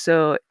it. And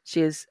so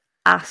she's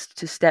asked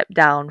to step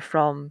down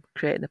from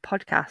creating the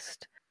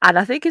podcast. And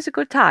I think it's a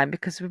good time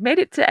because we've made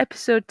it to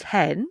episode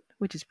 10,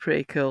 which is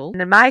pretty cool. And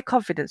then my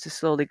confidence has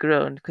slowly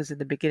grown, because in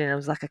the beginning I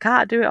was like, I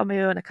can't do it on my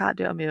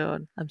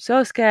own. I'm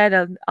so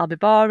scared I'll be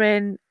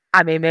boring.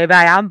 I mean, maybe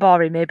I am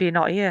boring, maybe you're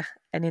not here.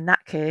 And in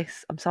that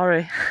case, I'm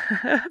sorry.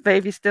 But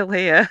if you're still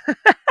here,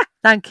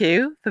 thank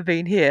you for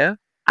being here.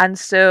 And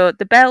so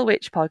the Bell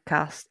Witch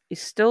podcast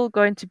is still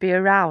going to be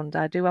around.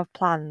 I do have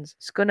plans.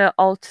 It's going to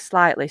alter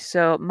slightly.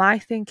 So my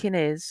thinking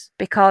is,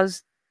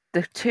 because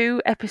the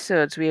 2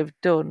 episodes we have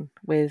done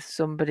with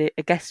somebody,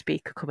 a guest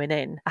speaker coming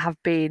in,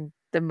 have been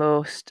the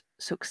most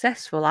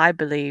successful, I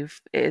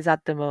believe. It has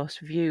had the most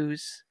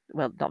views.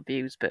 Well, not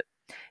views, but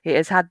it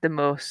has had the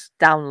most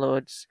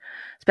downloads.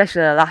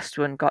 Especially the last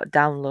one got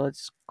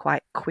downloads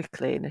quite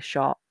quickly in a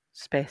short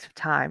space of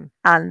time.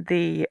 And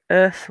the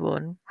Earth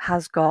one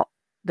has got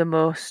the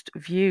most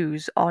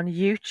views on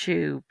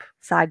YouTube.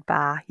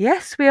 Sidebar.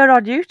 Yes, we are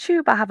on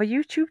YouTube. I have a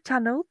YouTube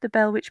channel, the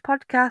Bell Witch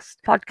Podcast.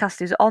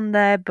 Podcast is on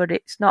there, but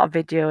it's not a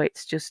video.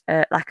 It's just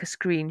like a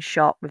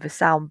screenshot with a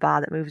sound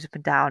bar that moves up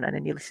and down, and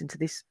then you listen to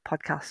this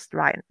podcast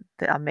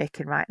that I'm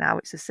making right now.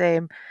 It's the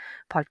same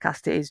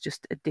podcast. It is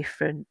just a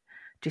different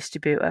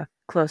distributor.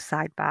 Close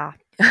sidebar.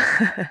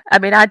 I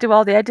mean, I do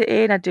all the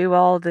editing, I do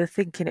all the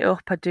thinking it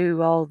up, I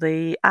do all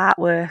the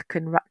artwork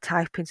and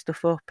typing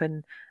stuff up,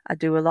 and I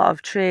do a lot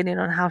of training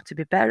on how to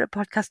be better at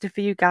podcasting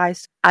for you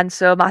guys. And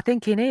so my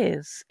thinking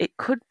is, it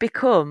could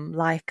become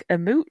like a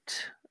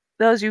moot.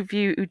 Those of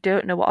you who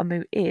don't know what a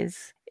moot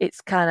is, it's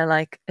kind of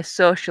like a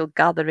social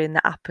gathering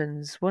that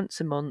happens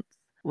once a month,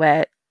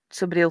 where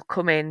somebody will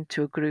come in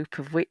to a group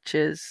of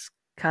witches,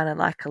 kind of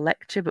like a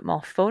lecture but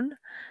more fun,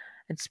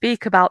 and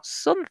speak about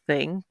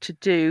something to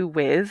do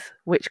with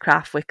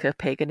witchcraft, Wicca,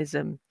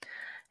 paganism.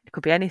 It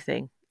could be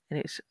anything. And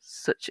it's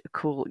such a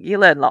cool... You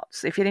learn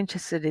lots. If you're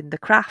interested in the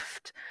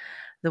craft,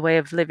 the way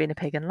of living a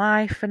pagan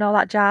life and all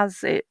that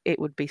jazz, it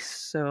would be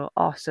so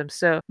awesome.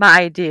 So my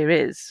idea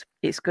is,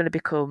 it's going to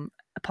become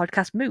a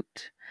podcast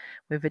moot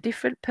with a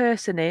different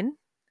person in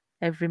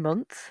every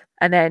month.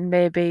 And then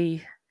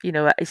maybe,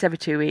 it's every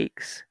 2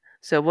 weeks.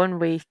 So 1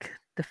 week...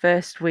 The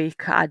first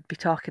week I'd be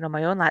talking on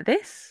my own like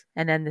this,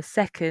 and then the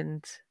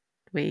second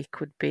week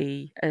would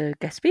be a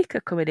guest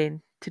speaker coming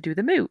in to do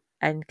the moot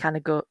and kind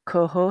of go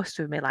co-host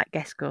with me, like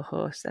guest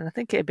co-host. And I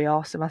think it'd be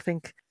awesome. I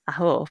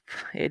hope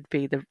it'd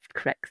be the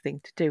correct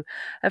thing to do.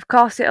 Of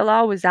course, it'll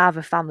always have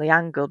a family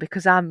angle,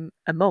 because I'm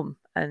a mum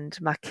and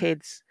my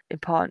kids are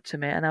important to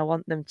me and I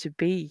want them to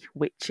be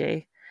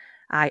witchy.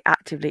 I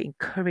actively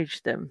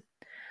encourage them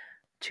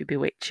to be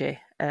witchy.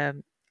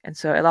 And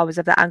so it'll always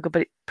have that angle,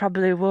 but it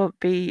probably won't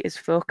be as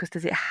focused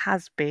as it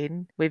has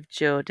been with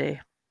Jodie.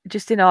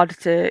 Just in order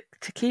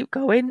to keep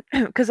going,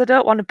 because I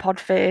don't want to pod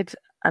fade,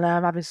 and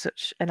I'm having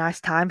such a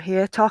nice time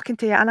here talking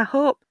to you, and I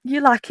hope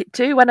you like it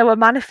too. When I was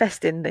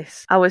manifesting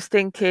this, I was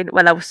thinking,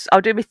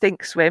 I'll do my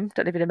think swim,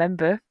 don't even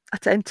remember. I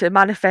tend to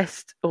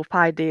manifest up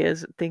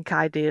ideas, think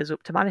ideas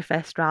up to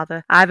manifest,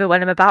 rather. Either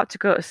when I'm about to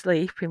go to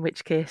sleep, in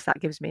which case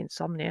that gives me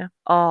insomnia,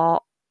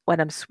 or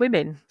when I'm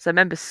swimming. So I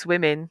remember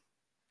swimming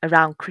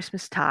around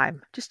Christmas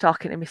time, just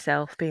talking to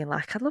myself, being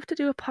like, I'd love to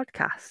do a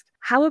podcast.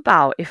 How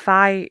about if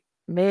I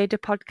made a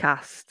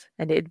podcast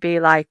and it'd be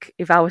like,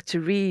 if I were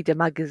to read a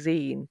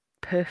magazine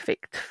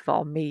perfect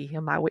for me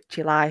and my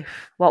witchy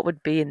life, what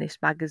would be in this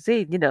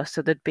magazine?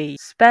 So there'd be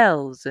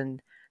spells and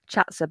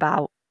chats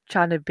about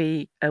trying to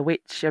be a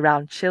witch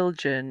around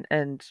children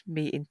and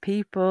meeting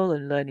people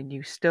and learning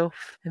new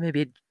stuff, and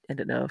maybe I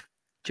don't know,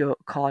 joke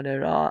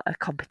corner or a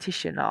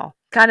competition, or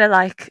kind of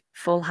like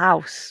Full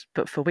House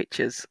but for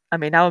witches. I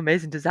mean, how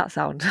amazing does that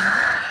sound?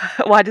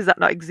 Why does that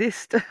not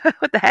exist?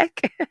 What the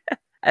heck?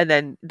 And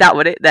then that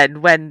was it. Then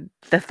when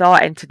the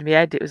thought entered my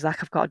head, it was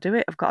like, I've got to do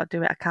it.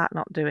 I can't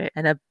not do it.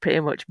 And I pretty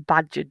much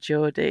badgered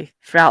Jodie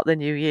throughout the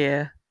new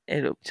year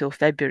up till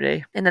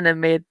February. And then I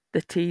made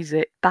the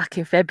teaser back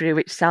in February,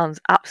 which sounds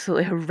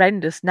absolutely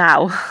horrendous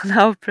now.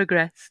 Now I've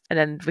progressed. And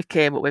then we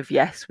came up with,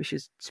 yes, we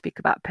should speak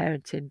about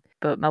parenting.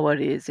 But my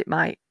worry is it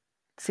might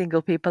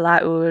single people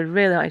out who are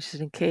really not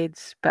interested in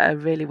kids but are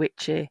really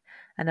witchy,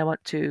 and I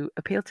want to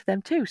appeal to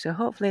them too. So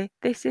hopefully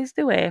this is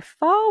the way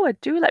forward.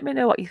 Do let me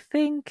know what you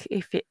think,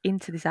 if you're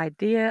into this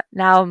idea.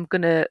 Now I'm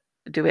going to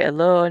do it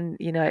alone.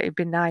 You know, it'd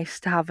be nice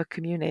to have a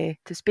community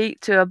to speak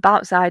to and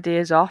bounce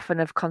ideas off,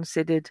 and I've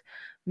considered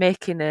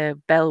making a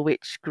Bell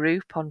Witch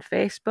group on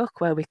Facebook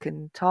where we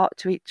can talk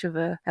to each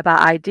other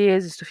about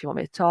ideas and stuff you want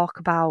me to talk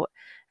about,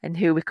 and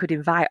who we could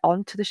invite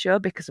onto the show,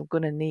 because I'm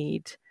going to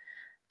need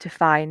to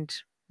find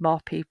more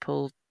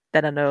people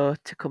than I know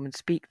to come and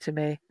speak to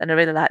me. And I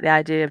really like the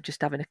idea of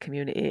just having a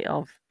community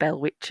of Bell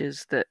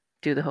Witches that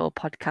do the whole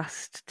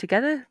podcast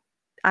together.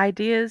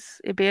 Ideas,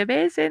 it'd be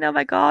amazing. Oh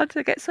my God,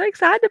 I get so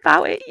excited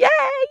about it. Yay!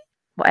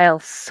 What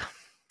else?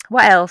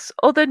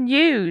 Other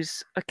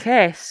news.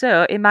 Okay,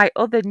 so in my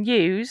other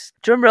news,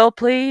 drum roll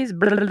please.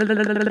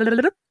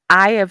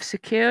 I have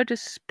secured a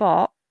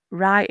spot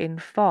writing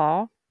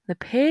for the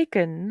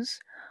Pagans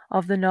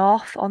of the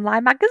North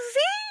online magazine.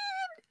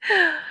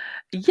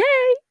 Yay!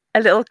 A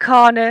little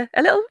corner,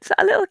 a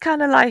little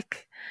kind of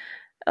like,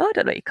 I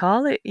don't know what you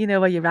call it, you know,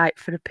 where you write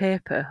for a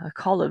paper, a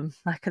column,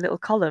 like a little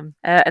column.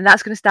 And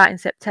that's going to start in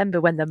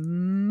September when the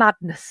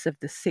madness of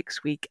the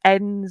 6 week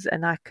ends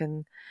and I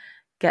can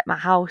get my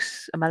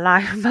house and my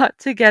life back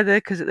together,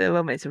 because at the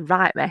moment it's a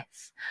right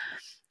mess.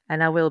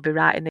 And I will be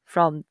writing it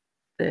from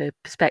the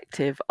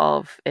perspective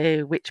of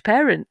a witch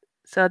parent.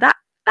 So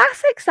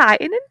that's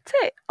exciting,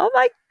 isn't it? Oh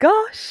my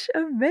gosh,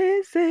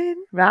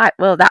 amazing. Right,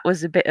 well, that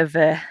was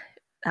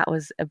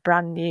a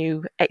brand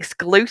new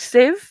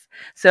exclusive.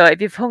 So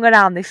if you've hung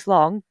around this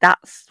long,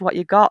 that's what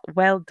you got.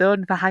 Well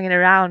done for hanging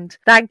around.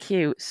 Thank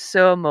you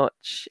so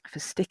much for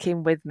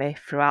sticking with me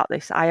throughout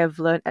this. I have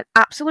learned an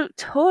absolute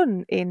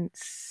ton in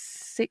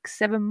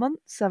 6-7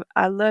 months.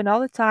 I learn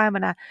all the time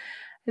and I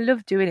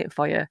love doing it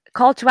for you.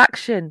 Call to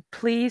action.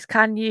 Please,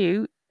 can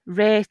you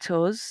rate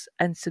us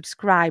and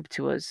subscribe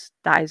to us?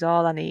 That is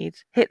all I need.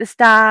 Hit the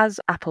stars,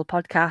 Apple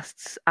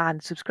Podcasts,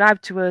 and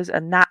subscribe to us,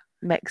 and that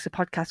makes the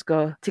podcast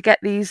go. To get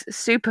these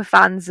super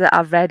fans that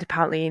I've read,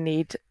 apparently you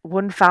need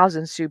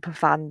 1,000 super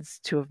fans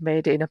to have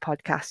made it in a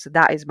podcast. So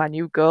that is my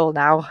new goal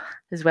now,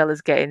 as well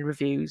as getting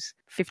reviews.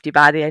 50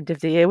 by the end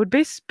of the year would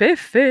be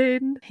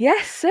spiffing.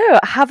 Yes, so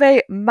have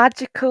a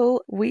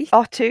magical week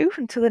or two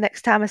until the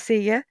next time I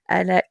see you.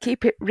 And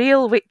keep it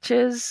real,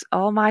 witches.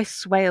 All my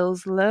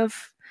swales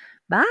love.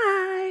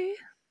 Bye.